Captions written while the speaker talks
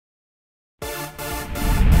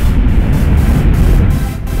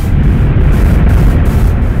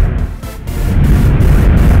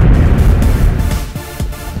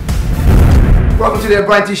the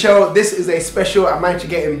Abrantee show. This is a special. I managed to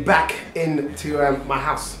get him back into my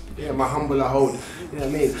house. Yeah, my humble abode. You know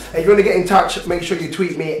what I mean? If you want to get in touch, make sure you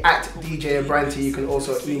tweet me at DJ Abrantee. You can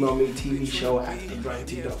also email me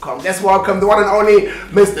tvshow@abrantee.com. Let's welcome the one and only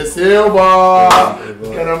Mr. Silva.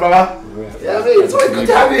 Get on, brother. Yeah, I mean, it's always good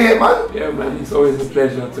to have you here, man. Yeah, man, it's always a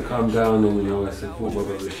pleasure to come down and, you know, support my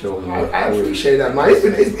brother's show. I appreciate that, man.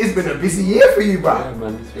 It's been a busy year for you, bro. Yeah,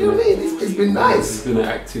 man. You know what I mean? It's been nice. It's been an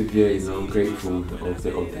active year, you know. I'm grateful of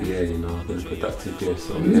the year, you know. It's been a productive year,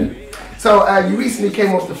 so yeah. So you recently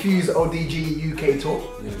came off the Fuse ODG UK tour.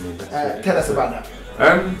 Yeah, man, tell us about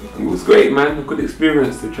that. It was great, man. A good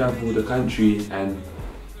experience to travel the country and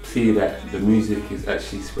see that the music is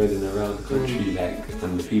actually spreading around the country,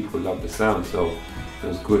 and the people love the sound. So it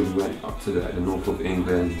was good. We went up to the north of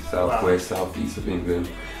England, southwest, southeast of England,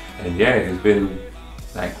 and yeah, it's been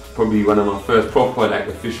like probably one of my first proper like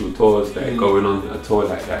official tours, going on a tour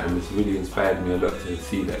like that, and it's really inspired me a lot to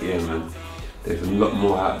see that. Yeah, man. There's a lot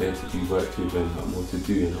more out there to be worked with and a lot more to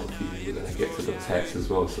do, and hopefully we're going to get to those heights as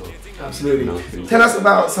well. So absolutely. You know, tell us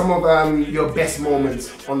about some of your best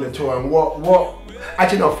moments on the tour, and what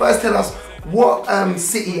actually no, first tell us what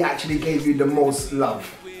city actually gave you the most love.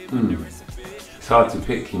 It's hard to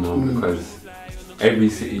pick, you know, because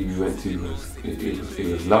every city we went to it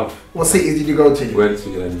was love. What cities did you go to? Went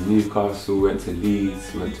to Newcastle, went to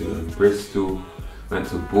Leeds, went to Bristol, went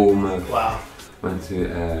to Bournemouth. Wow. Went to,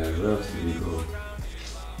 where else did we go?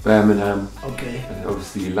 Birmingham. Okay. And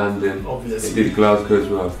obviously London. Obviously. I did Glasgow as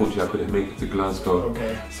well. Unfortunately, I couldn't make it to Glasgow.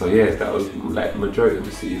 Okay. So yeah, that was like majority of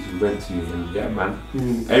the cities we went to, and yeah, man,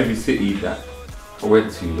 every city that I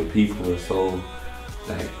went to, the people were so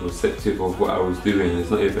like receptive of what I was doing. It's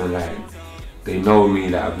not even like they know me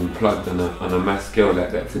that I've been plugged on a mass scale like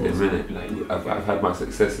that to the minute. Like I've had my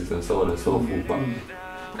successes and so on and so forth, but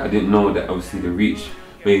I didn't know that obviously the reach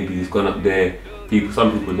maybe it's gone up there.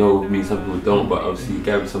 Some people know me, some people don't, but obviously you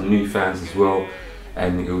gathered some new fans as well,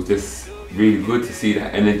 and it was just really good to see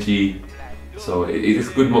that energy. So it's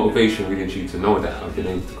good motivation really and to know that I've been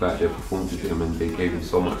able to go out there and perform to them, and they gave me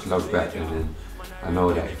so much love back, and then I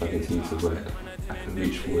know that if I continue to work, I can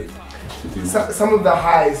reach forward to do some of the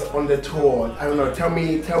highs on the tour. I don't know, tell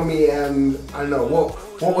me I don't know,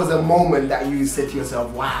 what was a moment that you said to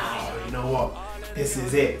yourself, wow, you know what, this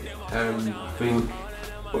is it? I think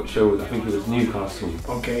what show was, I think it was Newcastle.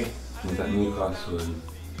 Okay. It was at Newcastle, and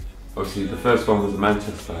obviously the first one was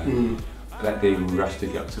Manchester. That day we rushed to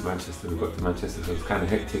get up to Manchester. We got to Manchester, so it was kind of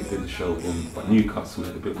hectic, did the show, but Newcastle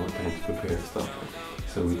had a bit more time to prepare and stuff.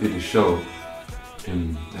 So we did the show,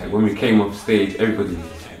 and like when we came off stage, everybody was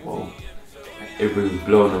just like, whoa. Everybody was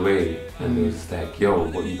blown away, and it was just like, yo,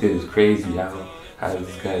 what you did is crazy. How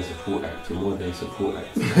this guy is a support actor, more than a support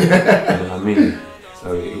actor. You know what I mean? So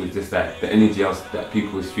it was just that the energy that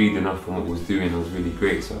people was feeding off from what was doing was really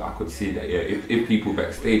great. So I could see that, yeah, if people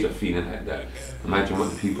backstage are feeling like that, imagine what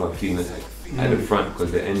the people are feeling like at the front,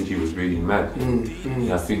 because the energy was really mad.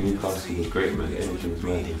 Yeah, I think Newcastle was great, man. The energy was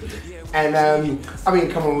mad. And I mean,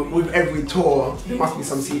 come on, with every tour, there must be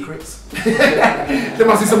some secrets. There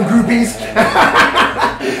must be some groupies.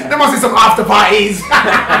 There must be some after parties.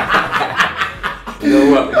 You know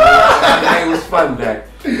what? It was fun, like.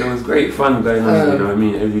 It was great fun going on, you know what I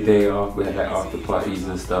mean? Every day off, we had like after parties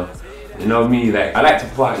and stuff. You know me, like I like to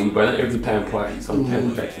party, but not every time party.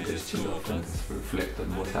 Sometimes I like to just chill off and just reflect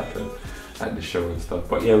on what's happened at the show and stuff.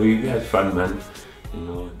 But yeah, we had fun, man. You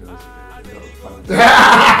know, there was a lot of fun.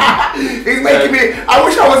 He's making me, I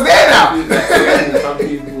wish I was there now. Some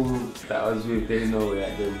people that I was with, they know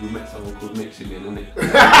that we met someone called Michelin, innit?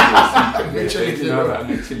 Michelin, you know about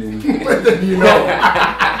Michelin. What do you know?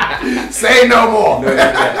 Say no more. No,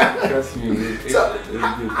 trust me. So,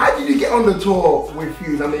 how did you get on the tour with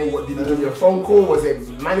Fuse? I mean, what, did he give you a phone call? Was it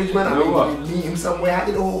management? I mean, did you meet him somewhere? How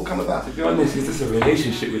did it all come about? To be honest, it's just a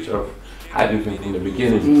relationship which I've had with him in the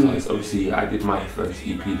beginning. Because obviously, I did my first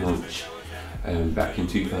EP launch back in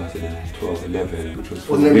 2012-11, which was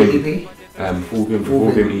Full Vim EP? Full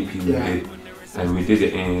Vim EP we did. And we did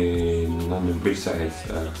it in London Bridgeside.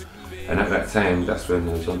 And at that time, that's when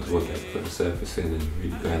Zonto was like surfacing and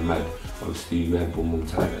really going mad. Obviously, we had Boom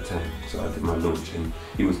Time at that time, so I did my launch and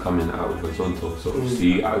he was coming out with Zonto. So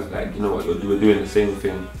obviously, I was like, you know what, we're doing the same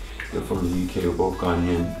thing. We're from the UK, we're both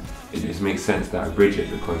Ghanaian. It just makes sense that I bridge it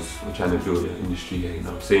because we're trying to build an industry here, you know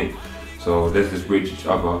what I'm saying? So let's just bridge each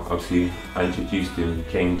other. Obviously, I introduced him,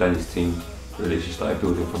 he came, done his team, the relationship started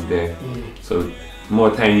building from there. So more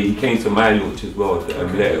time, he came to my launch as well, the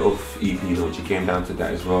Let It Off EP launch, he came down to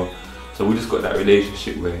that as well. So we just got that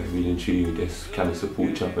relationship where really and truly we just kind of support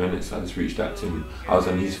each other in it. So I just reached out to him. I was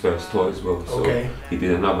on his first tour as well. So he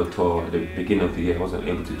did another tour at the beginning of the year. I wasn't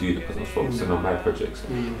able to do that because I was focusing on my projects.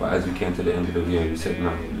 But as we came to the end of the year, we said,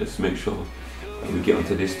 no, let's make sure that we get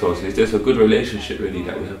onto this tour. So it's just a good relationship really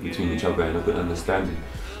that we have between each other and a good understanding.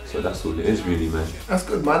 So that's all it is really, man. That's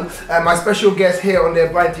good, man. My special guest here on the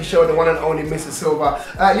Abrantee show, the one and only Mr. Silva.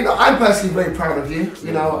 You know, I'm personally very proud of you.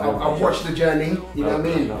 You know, I've watched the journey, you know what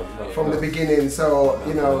I mean, from the beginning. So,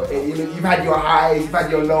 you know, you've had your highs, you've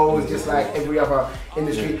had your lows, just like every other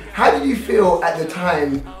industry. How did you feel at the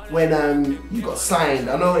time when you got signed?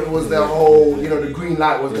 I know it was the whole, you know, the green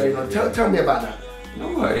light was going on. Tell me about that. You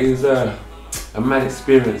know what, it was a mad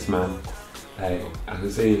experience, man. Like, I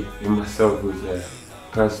could say in myself, it was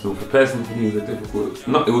personal for me, it was a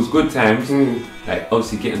difficult, it was good times, like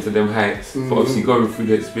obviously getting to them heights, but obviously going through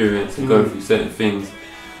the experience and going through certain things,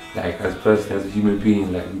 like as a person, as a human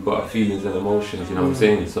being, like we've got our feelings and emotions, you know what I'm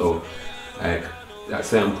saying? So like at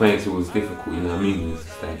certain points it was difficult, you know what I mean?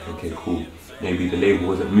 It's like, okay, cool, maybe the label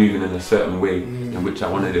wasn't moving in a certain way in which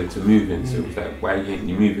I wanted them to move in, so it was like, why ain't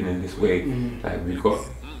you moving in this way? Like we've got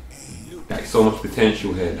like so much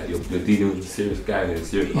potential here, that you're dealing with a serious guy and a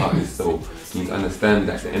serious artist, so you need to understand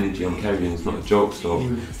that the energy I'm carrying is not a joke. So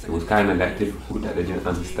it was kind of like difficult that they didn't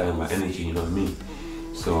understand my energy, you know what I mean?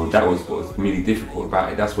 So that was what was really difficult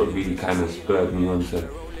about it. That's what really kind of spurred me on to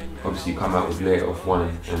obviously come out with Let It Off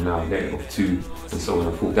 1 and now Let It Off 2 and so on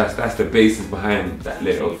and forth. That's the basis behind that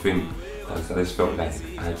Let It Off thing. So I just felt like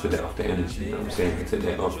I had to let off the energy, you know what I'm saying? I had to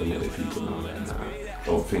let off and let the people know that I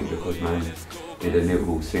don't think because man did a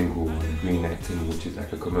little single on Green Light thing, which is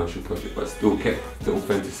like a commercial project, but still kept the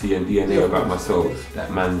authenticity and DNA about myself.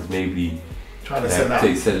 That man's maybe trying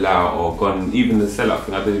to sell out or gone, even the sell out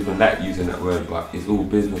thing, I don't even like using that word, but it's all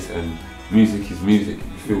business and music is music. If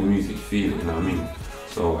you feel music, feel it, you know what I mean?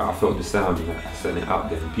 So I felt the sound and I sent it out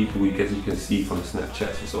there. And people, you can see from the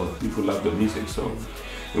Snapchats and so on, people love the music. So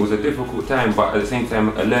it was a difficult time, but at the same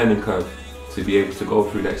time, a learning curve to be able to go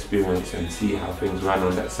through that experience and see how things ran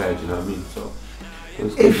on that side, you know what I mean? So it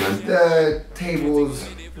was good, man. If the tables,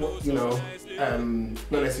 you know,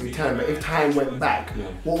 not necessarily turned, but if time went back,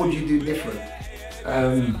 what would you do different? I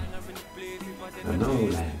don't know,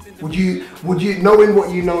 like. Would you, knowing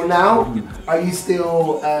what you know now, are you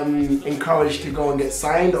still encouraged to go and get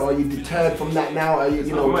signed, or are you deterred from that now? Are you,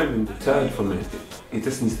 I'm not even deterred from it. It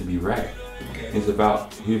just needs to be right. Okay. It's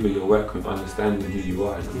about whoever you're working with, understanding who you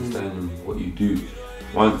are and understanding what you do.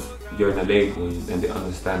 Once you're in a label and they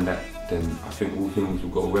understand that, then I think all things will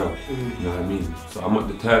go well. You know what I mean? So I'm not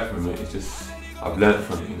deterred from it. It's just I've learned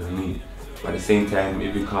from it. You know what I mean? But at the same time,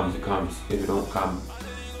 if it comes, it comes. If it don't come,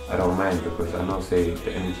 I don't mind, because I know, say,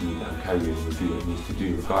 the energy that I'm carrying will do what it needs to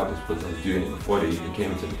do, regardless, because I was doing it before they even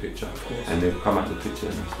came into the picture. And they've come out the picture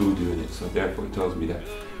and I'm still doing it. So therefore it tells me that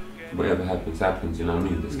whatever happens, happens, you know what I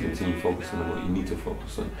mean? Just continue focusing on what you need to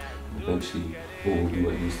focus on. Eventually, all will do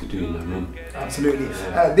what it needs to do, you know what I mean? Absolutely.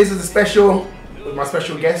 This is a special, with my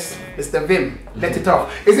special guest, Mr. Vim. Let It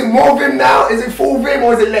Off. Is it more Vim now? Is it full Vim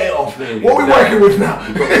or is it Let It Off? What are we working with now?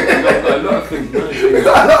 We've got a lot of things going on. We've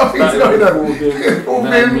got a lot of things going on. Full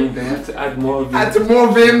Vim. I mean, they have to add more Vim. Add to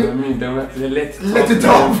more Vim. I mean, they have to let it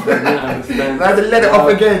off. They have to let it off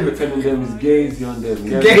again. We're telling them it's gazy on them.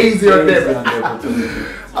 Gazy on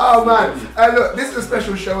them. Oh man, look, this is a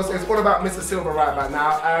special show, so it's all about Mr. Silva right about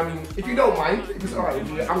now. If you don't mind, if it's alright with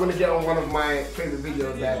you, I'm gonna get on one of my favourite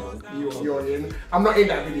videos that you're in. I'm not in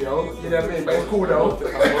that video, you know what I mean, but it's cool though.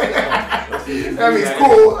 It's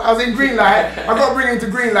cool. I was in Green Light. I got bring into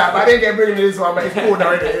Green Light, but I didn't get bring into this one, but it's cool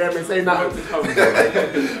though, innit? You know what I mean? Say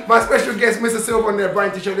nothing. My special guest, Mr. Silva on the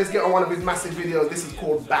Abrantee show. Let's get on one of his massive videos. This is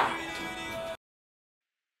called Back.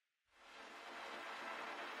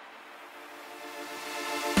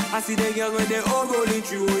 I see the girls when they all rolling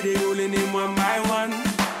through, they rolling in one by one.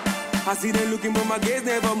 I see them looking, but my gaze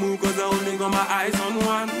never move, cause I only got my eyes on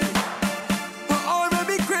one. But all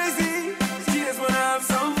baby crazy, she just wanna have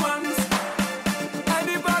some fun. And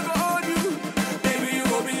if I go hold you, baby you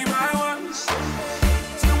will be my one.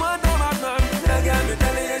 She want a bad man, that girl me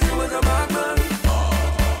telling you she was a bad man.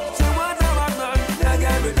 She want a bad man, that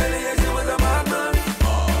girl me telling you she was a bad man.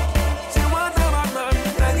 She want a bad man,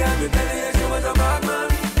 that girl me telling you she was a bad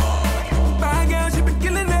man.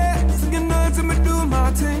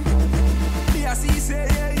 I see say,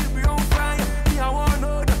 yeah, you be on fire. Me, I wanna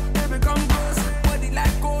know that, baby, come close. Body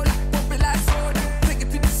like cola, pop it like soda. Take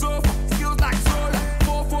it to the sofa, skills like soda.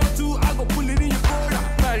 442, I go pull it in your cola.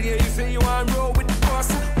 Mad yeah, you say you want roll with the boss.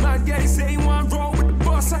 Mad yeah, you say you want roll with the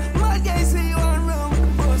boss. Mad yeah, you say you want roll with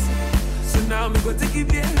the boss. So now me go take it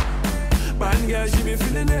there. Bad girl, she be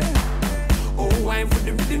feeling it. Oh, wine for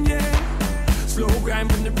the rhythm, yeah.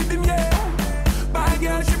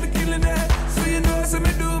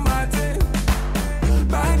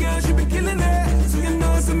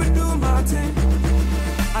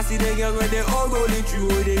 see the girls when they all rolling through,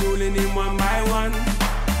 they rolling in one by one.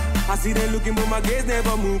 I see them looking but my gaze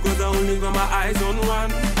never move, cause I only got my eyes on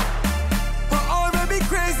one. Her all may be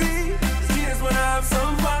crazy, she just wanna have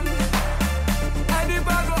some fun. And if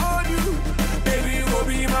I go hold you, baby you will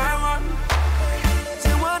be my one.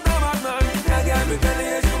 She want a bad man, I got me telling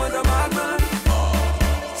you she want a bad man.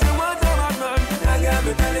 She want a bad man, I got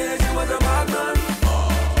me telling you she want a bad man.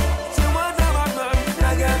 She want a bad man,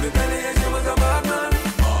 I got me telling you she want a bad man.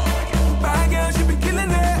 Bad girl, she be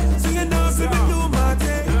killing it, so you know, so we do my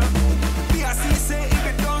thing. B.I.C. say if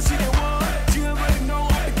it don't, she the one. She already know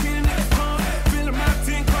I'm the king of the fun. Feeling my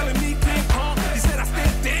thing, calling me King Kong. He said I stay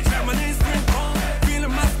dead, like my name's King Kong.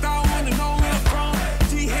 Feeling my style, wanna know where I'm from.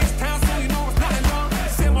 GH town, so you know it's nothing wrong.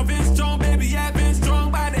 She said my Vince strong, baby, yeah, I've been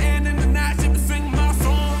strong. By the end of the night, she be singing my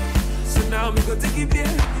song. So now me go take it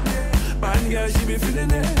there. Bad girl, she be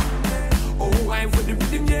feeling it. Oh, I'm for the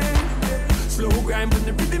rhythm, yeah. Slow grind for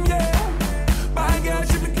the rhythm, yeah. Bad girl,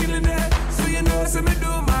 she be killing it. So you know, so me do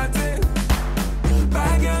my thing.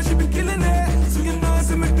 Bad girl, she be killing it. So you know,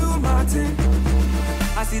 so me do my thing.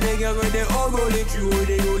 I see the girls when they all rolling through,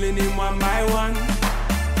 they rolling in one by one.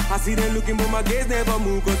 I see them looking but my gaze never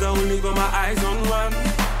move, cause I only got my eyes on one.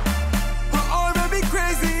 Her all may be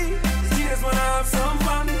crazy, she just wanna have some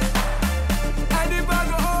fun. And if I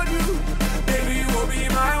go hold you, baby you will be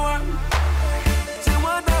my one. She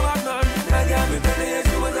want a bad man, I got me telling you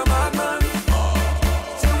she want a bad man.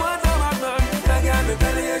 She want a bad man, I got me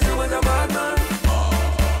telling you she want a bad man.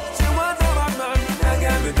 She want a bad man, I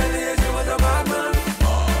got me telling you she want a bad man.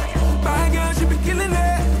 Bad girl, she be killing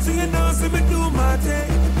it, so you know, so me do my thing.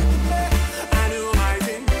 I do my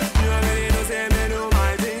thing, you already know, say me do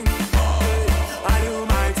my thing. I do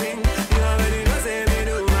my thing, you already know, say me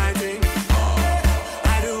do my thing.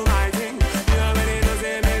 I do my thing, you already know,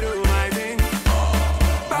 say me do my thing.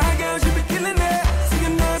 Bad girl, she be killing it, so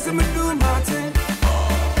you know, so me do my thing.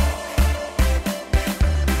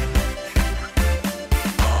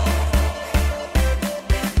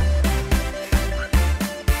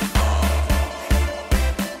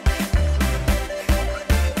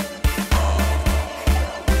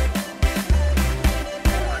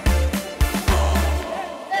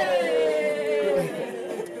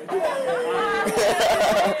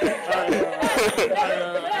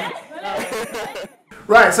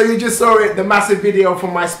 Right, so you just saw it, the massive video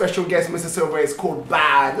from my special guest, Mr. Silva. It's called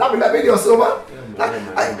Bad. Loving that video, Silva. Let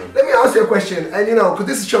me ask you a question, and you know, because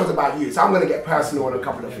this show's about you, so I'm going to get personal on a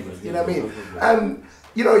couple of things. You know what I mean?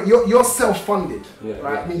 You know, you're self-funded,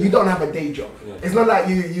 right? I mean, you don't have a day job. It's not like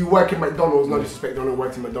you work in McDonald's, no disrespect, no one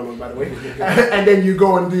works in McDonald's, by the way, and then you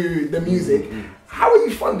go and do the music. How are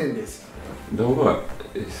you funding this? You know what?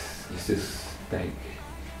 It's just like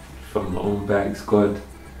from my own bags, God.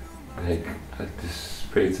 Like I just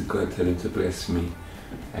pray to God, tell him to bless me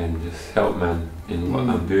and just help man in what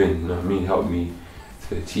I'm doing, you know what I mean? Help me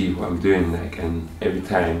to achieve what I'm doing, like, and every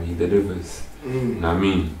time he delivers, you know what I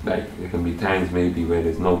mean? Like there can be times maybe where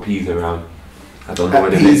there's no peas around. I don't know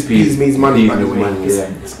where the next peas means money, by the way.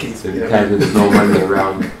 It's times where there's no money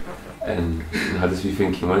around, and you know, I just be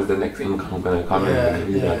thinking, when's the next income gonna come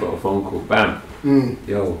in? I got a phone call, bam.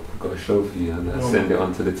 Yo, I've got a show for you, and I send it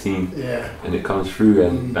on to the team, and it comes through,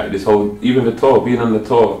 and like this whole, even the tour, being on the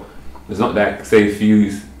tour, it's not like say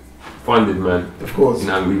Fuse funded, man. Of course. You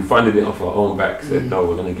know, we funded it off our own back, said no,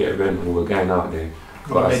 we're gonna get a rental, we're going out there.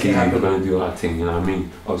 But I see we're gonna do our thing, you know what I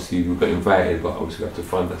mean? Obviously we got invited, but obviously we have to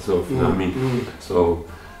fund ourselves, you know what I mean? So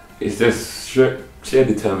it's just sheer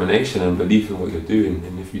determination and belief in what you're doing,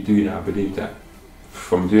 and if you do that, I believe that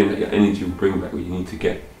from doing that, your energy will bring back what you need to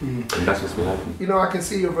get, and that's what's been happening. You know, I can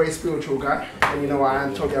see you're a very spiritual guy, and you know,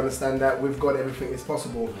 I totally understand that with God everything is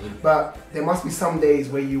possible, but there must be some days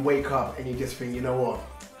where you wake up and you just think, you know what,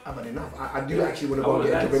 I've had enough. I do actually want to go and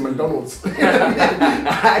get a job in McDonald's.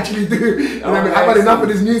 I actually do. You know what I mean? I've had enough of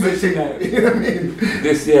this music thing. You know what I mean?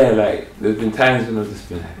 This year, like, there's been times when I've just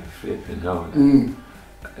been like, flipping hell.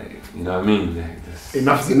 Like, you know what I mean? Like, this,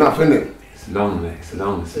 enough is enough, isn't it? It's long, like, it's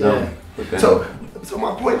long. So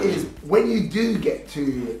my point is, when you do get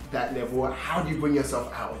to that level, how do you bring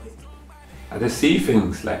yourself out of it? I just see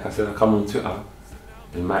things. Like I said, I come on Twitter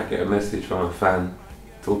and might get a message from a fan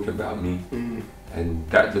talking about me. And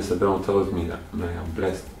that just alone tells me that, man, I'm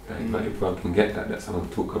blessed that not everyone can get that someone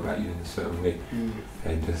talk about you in a certain way.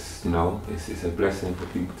 And just, you know, it's a blessing for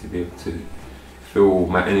people to be able to feel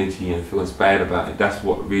my energy and feel inspired about it. That's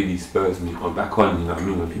what really spurs me on back on, you know what I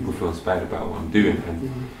mean? When people feel inspired about what I'm doing.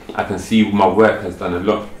 And I can see my work has done a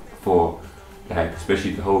lot for, like,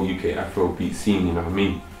 especially the whole UK Afrobeat scene, you know what I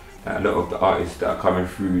mean? Like, a lot of the artists that are coming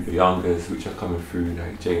through, the youngers which are coming through,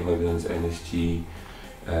 like Jay Hollins, NSG,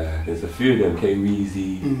 There's a few of them,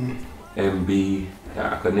 K-Weezy, MB,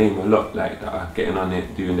 that I can name a lot, like that are getting on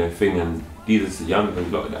it, doing their thing, and these are the younger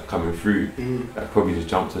lot that are coming through that probably just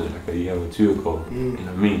jumped on it like a year or two ago. You know what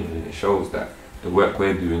I mean? And it shows that the work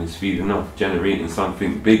we're doing is feeding off, generating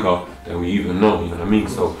something bigger than we even know. You know what I mean?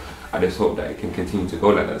 So I just hope that it can continue to go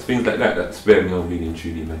like that. Things like that that spur me on really and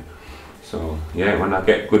truly, man. So yeah, when I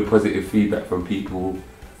get good positive feedback from people,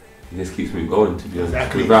 it just keeps me going, to be honest.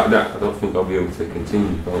 Exactly. Without that, I don't think I'll be able to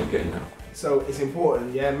continue if I don't get that. So it's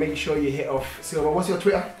important, yeah. Make sure you hit off Silva. What's your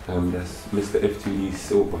Twitter? That's Mr. F2D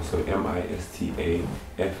Silva, so M-I-S-T-A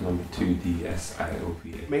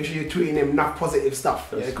F_2D-S-I-L-V-A. Make sure you're tweeting him enough positive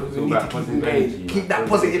stuff, yeah, because we need to keep him going. energy, Keep that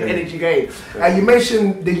positive energy going. You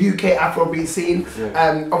mentioned the UK Afrobeat scene.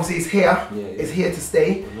 Obviously, it's here. It's here to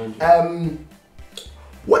stay.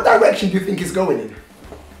 What direction do you think it's going in?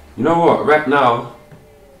 You know what? Right now,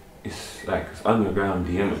 it's like it's underground,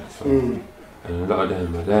 so, and a lot of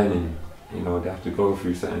them are learning. You know, they have to go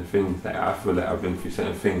through certain things. Like I feel like I've been through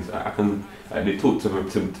certain things. I can, like, they talk to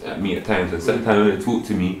me at times, and certain times when they talk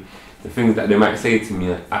to me, the things that they might say to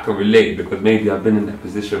me, I can relate because maybe I've been in that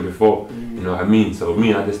position before. You know what I mean? So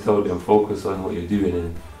me, I just tell them, focus on what you're doing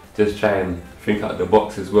and just try and think out the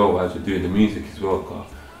box as well as you're doing the music as well. Cause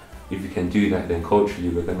if you can do that, then culturally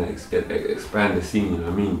we're gonna expand the scene. You know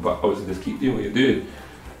what I mean? But obviously, just keep doing what you're doing.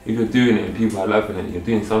 If you're doing it and people are loving it, you're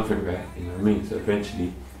doing something right. You know what I mean? So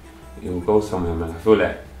eventually, it will go somewhere, man. I feel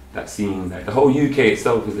like that scene, like the whole UK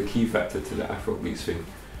itself, is a key factor to the Afrobeats thing.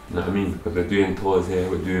 You know what I mean? Because we're doing tours here,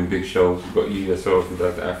 we're doing big shows. We've got you yourself who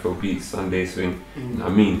does the Afrobeats Sunday swing. You know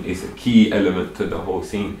what I mean? It's a key element to the whole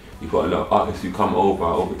scene. You've got a lot of artists who come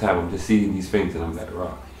over time. I'm just seeing these things and I'm like,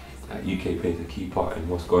 right, UK plays a key part in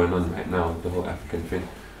what's going on right now with the whole African thing.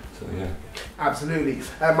 So yeah. Absolutely.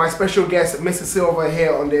 My special guest, Mr. Silva,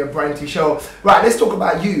 here on the Abrantee show. Right, let's talk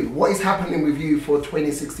about you. What is happening with you for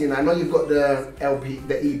 2016? I know you've got the LP,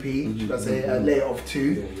 the EP, should I say, Let It Off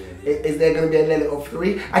 2. Is there going to be a Let It Off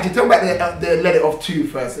 3? Actually, tell me about the Let It Off 2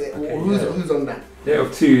 first. Who's on that? Let It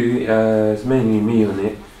Off 2, it's mainly me on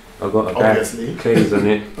it. I've got a guy, Clay's on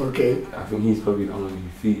it. Okay. I think he's probably the only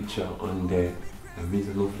feature on there. He's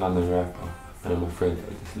a North London rapper. And I'm a friend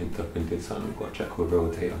that just linked up and did something. We've got a track called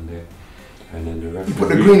Rotate on there. And then the rest. You put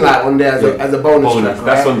the green light on there as a bonus track, right?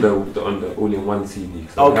 That's on the all-in-one CD.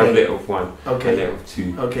 So we have Let It Off 1 and Let It Off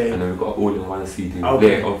 2. And then we've got all-in-one CD, Let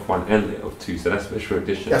It Off 1 and Let It Off 2. So that's special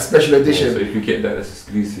edition. That's special edition. Yeah, so if you get that, that's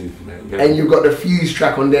exclusive. And you've got the Fuse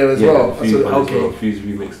track on there as well. Fuse Fuse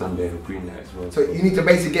remix on there, green light as well. So you need to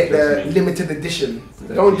basically get the limited edition.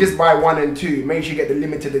 Don't just buy 1 and 2. Make sure you get the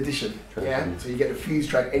limited edition. Yeah. So you get the Fuse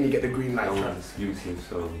track and you get the green light track. Exclusive.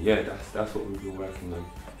 So yeah, that's what we've been working on.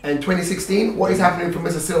 And 2016, what is happening for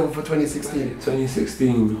Mr. Silva for 2016?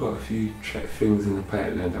 2016, we've got a few track things in the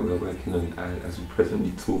pipeline that we're working on as we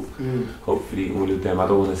presently talk. Hopefully all of them, I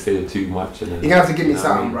don't want to say too much. And then, you're going to have to give me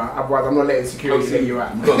something, bro. Otherwise I'm not letting security see you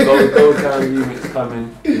out. We've got Goes Down remix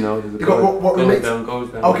coming, you know. You got what remix? Goes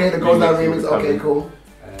Down. Okay, the Goes Down remix, okay, cool.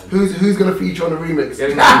 Who's going to feature on the remix?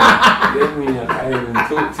 Get me, I can't even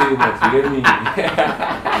talk too much, you get me?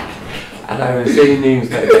 And I haven't said names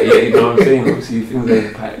like that yet, you know what I'm saying? Obviously things are in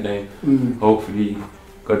the pipeline. Hopefully,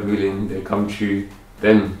 God willing, they come true.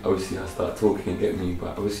 Then obviously I start talking and get me,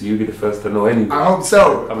 but obviously you'll be the first to know anyway. I hope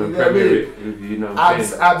so. Come and premiere it with you, know what I'm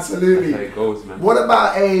saying? Absolutely. That's how it goes, man. What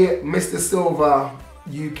about a Mr. Silva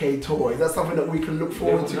UK tour? Is that something that we can look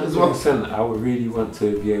forward to as well? I would really want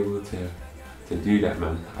to be able to do that,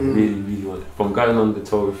 man. I really want. From going on the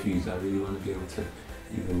tour with Fuse, I really want to be able to.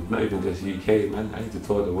 Not even just UK, man. I need to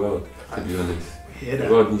tour the world, to be honest. The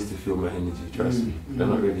world needs to feel my energy, trust me. They're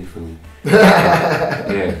not ready for me.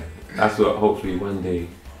 Yeah, that's what hopefully one day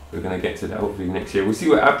we're going to get to that, hopefully next year. We'll see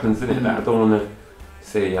what happens, innit? Like, I don't want to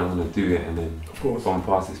say I'm going to do it and then gone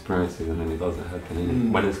past experiences and then it doesn't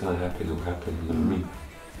happen. When it's going to happen, it'll happen, you know what I mean?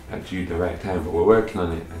 At due the right time, but we're working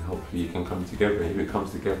on it and hopefully it can come together. If it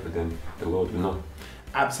comes together, then the world will know.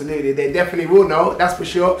 Absolutely, they definitely will know, that's for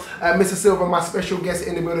sure. Mr. Silva, my special guest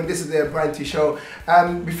in the building. This is the Abrantee show.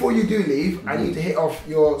 Before you do leave, I need to hit off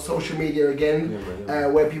your social media again,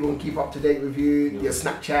 where people can keep up to date with you, your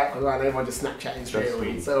Snapchat, because I know everyone just Snapchatting straight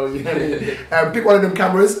away. So you know what I mean? Pick one of them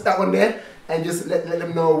cameras, that one there, and just let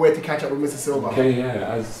them know where to catch up with Mr. Silva. Okay, yeah,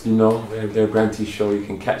 as you know, we have the Abrantee show. You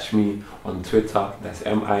can catch me on Twitter, that's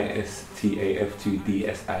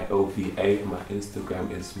MISTAF2DSILVA. My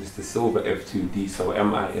Instagram is Mr. Silva F2D, so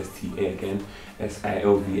MISTA again,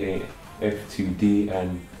 SILVA F2D,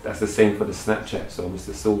 and that's the same for the Snapchat, so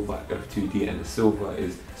Mr. Silva F2D, and the Silva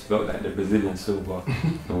is spelled like the Brazilian Silva,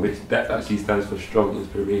 which that actually stands for Strong,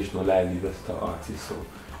 Inspirational, Lively, Versatile Artist. So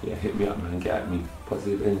yeah, hit me up, man, get at me.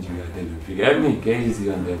 positive energy like them. If you get me,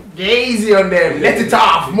 gazy on them. Gazy on them. Let it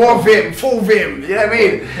off. More vim. Full vim. You know what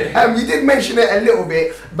I mean? You did mention it a little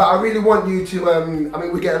bit, but I really want you to. I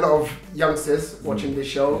mean, we get a lot of youngsters watching this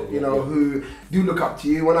show, you know, who do look up to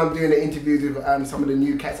you. When I'm doing the interviews with some of the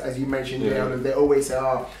new cats, as you mentioned, they always say,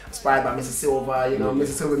 "Oh, inspired by Mr. Silva." You know,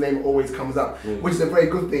 Mr. Silva's name always comes up, which is a very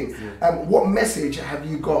good thing. What message have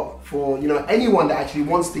you got for anyone that actually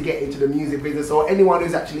wants to get into the music business, or anyone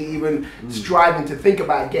who's actually even striving to think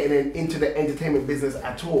about getting into the entertainment business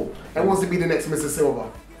at all and wants to be the next Mr. Silva?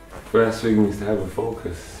 First thing is to have a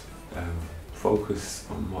focus. Focus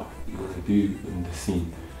on what you want to do in the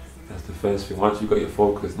scene. That's the first thing. Once you've got your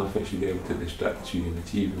focus, nothing should be able to distract you in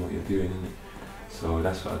achieving what you're doing, innit? So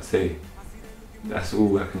that's what I'd say. That's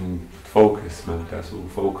all I can focus, man. That's all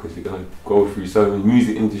focus. You're gonna go through so many.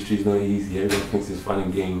 Music industry is not easy. Everyone thinks it's fun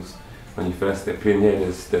and games. When you first step in there,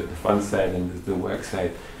 there's the fun side and there's the work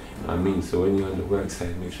side. You know what I mean? So when you're on the work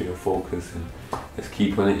side, make sure you're focused and just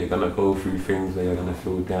keep on it. You're gonna go through things where you're gonna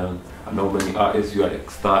feel down. I know many artists who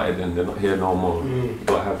like started and they're not here no more. You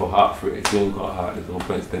gotta have a heart for it. If you ain't got a heart, there's no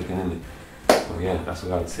point stepping in it. So yeah, that's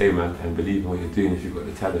what I'd say, man. And believe in what you're doing. If you've got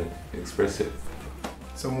the talent, express it.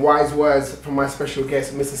 Some wise words from my special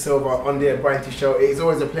guest, Mr. Silva, on the Abrantee show. It is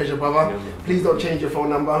always a pleasure, brother. Please don't change your phone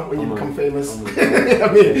number when you become famous. I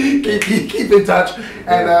mean, keep in touch.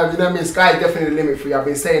 And you know what I mean, sky is definitely the limit for you. I've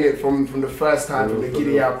been saying it from the first time, from the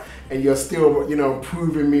giddy up, and you're still,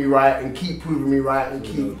 proving me right and keep proving me right and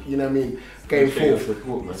keep, you know what I mean, going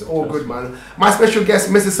forward. It's all good, man. My special guest,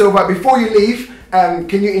 Mr. Silva. Before you leave,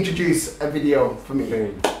 can you introduce a video for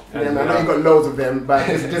me? Yeah, man, I know you've got loads of them, but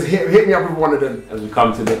just hit me up with one of them. As we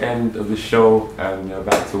come to the end of the show, we're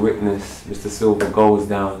about to witness Mr. Silva goes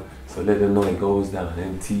down, so let them know it goes down.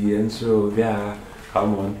 MT intro, yeah,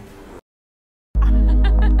 come on.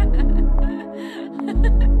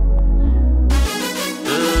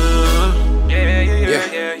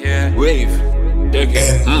 Yeah. Wave.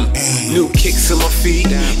 New kicks on my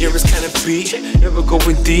feet, yeah, it's kinda beat. Never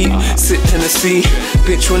going deep, sit in the seat.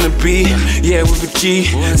 Bitch wanna be, yeah, with a G.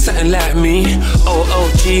 Something like me,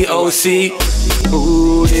 OOGOC.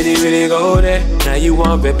 Ooh, did he really go there? Now you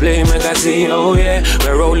want to play magazine, oh yeah.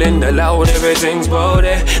 We're rolling the loud, everything's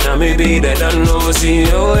loaded. Now maybe they don't know, see,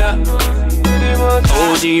 oh yeah.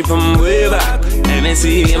 OG from way back,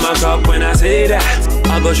 MSC in my cup when I say that.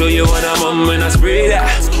 I go show you what I'm on when I spray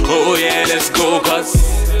that. Oh yeah, let's go, cause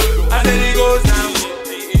I said it goes down.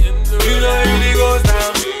 You know it really goes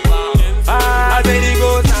down. I said it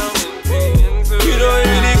goes down. You know it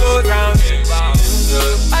really goes down.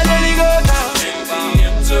 I said it goes down.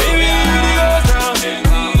 It really goes down.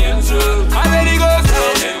 I said it goes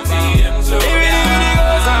down. It really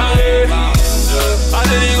goes down. I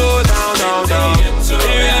said it goes down, down, down. It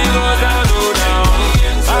really goes down, down.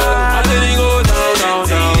 I said it goes down, down,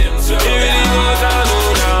 down. It really goes down,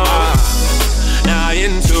 down. Now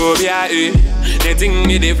into BIE, they think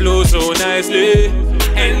me they flow so nicely.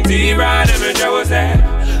 NT brand and me was there.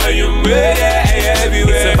 Are you ready?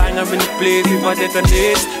 Everywhere. It's a bang up in the place if I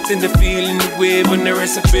detonate. Send the feeling the wave on the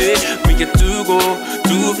recipe. We get to go,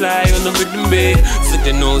 to fly on the rhythm bay. So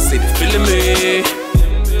they know, say they feeling me.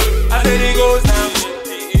 I said it goes down.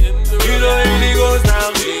 You know it really goes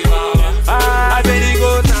down. I said it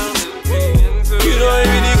goes down. You know it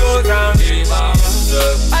really goes down.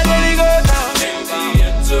 I said it goes down.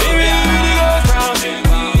 It really goes down.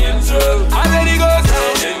 I said it goes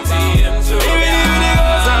down. It really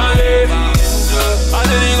goes down. I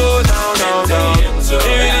said it goes down, down, down. It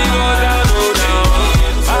really goes down, down.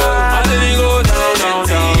 I said it goes down, down,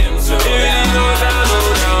 down. It really goes down,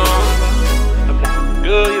 down.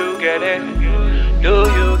 Do you get it? Do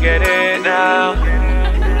you get it now?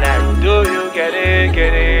 Like, do you get it?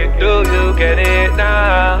 Get it? Do you get it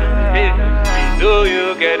now? Do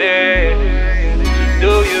you get it?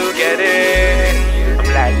 Do you get it? I'm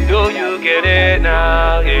like, do you get it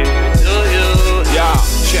now? Yeah. Do you? Yeah,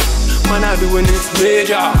 shit. Man, I doing this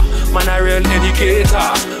major. Man, I real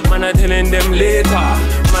educator. Man, I telling them later.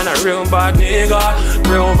 Man, I real bad nigga.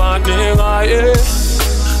 Real bad nigga, yeah.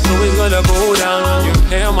 So it's gonna go down. You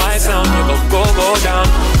hear my sound, you go down.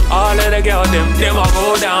 All of the girls, them a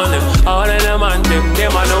go down. Them, all of the man,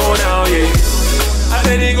 them I know now, yeah. I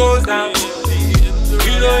said it goes down.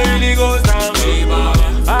 You know it really goes down.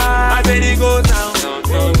 I said it goes down.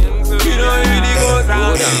 You know it really goes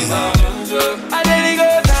down.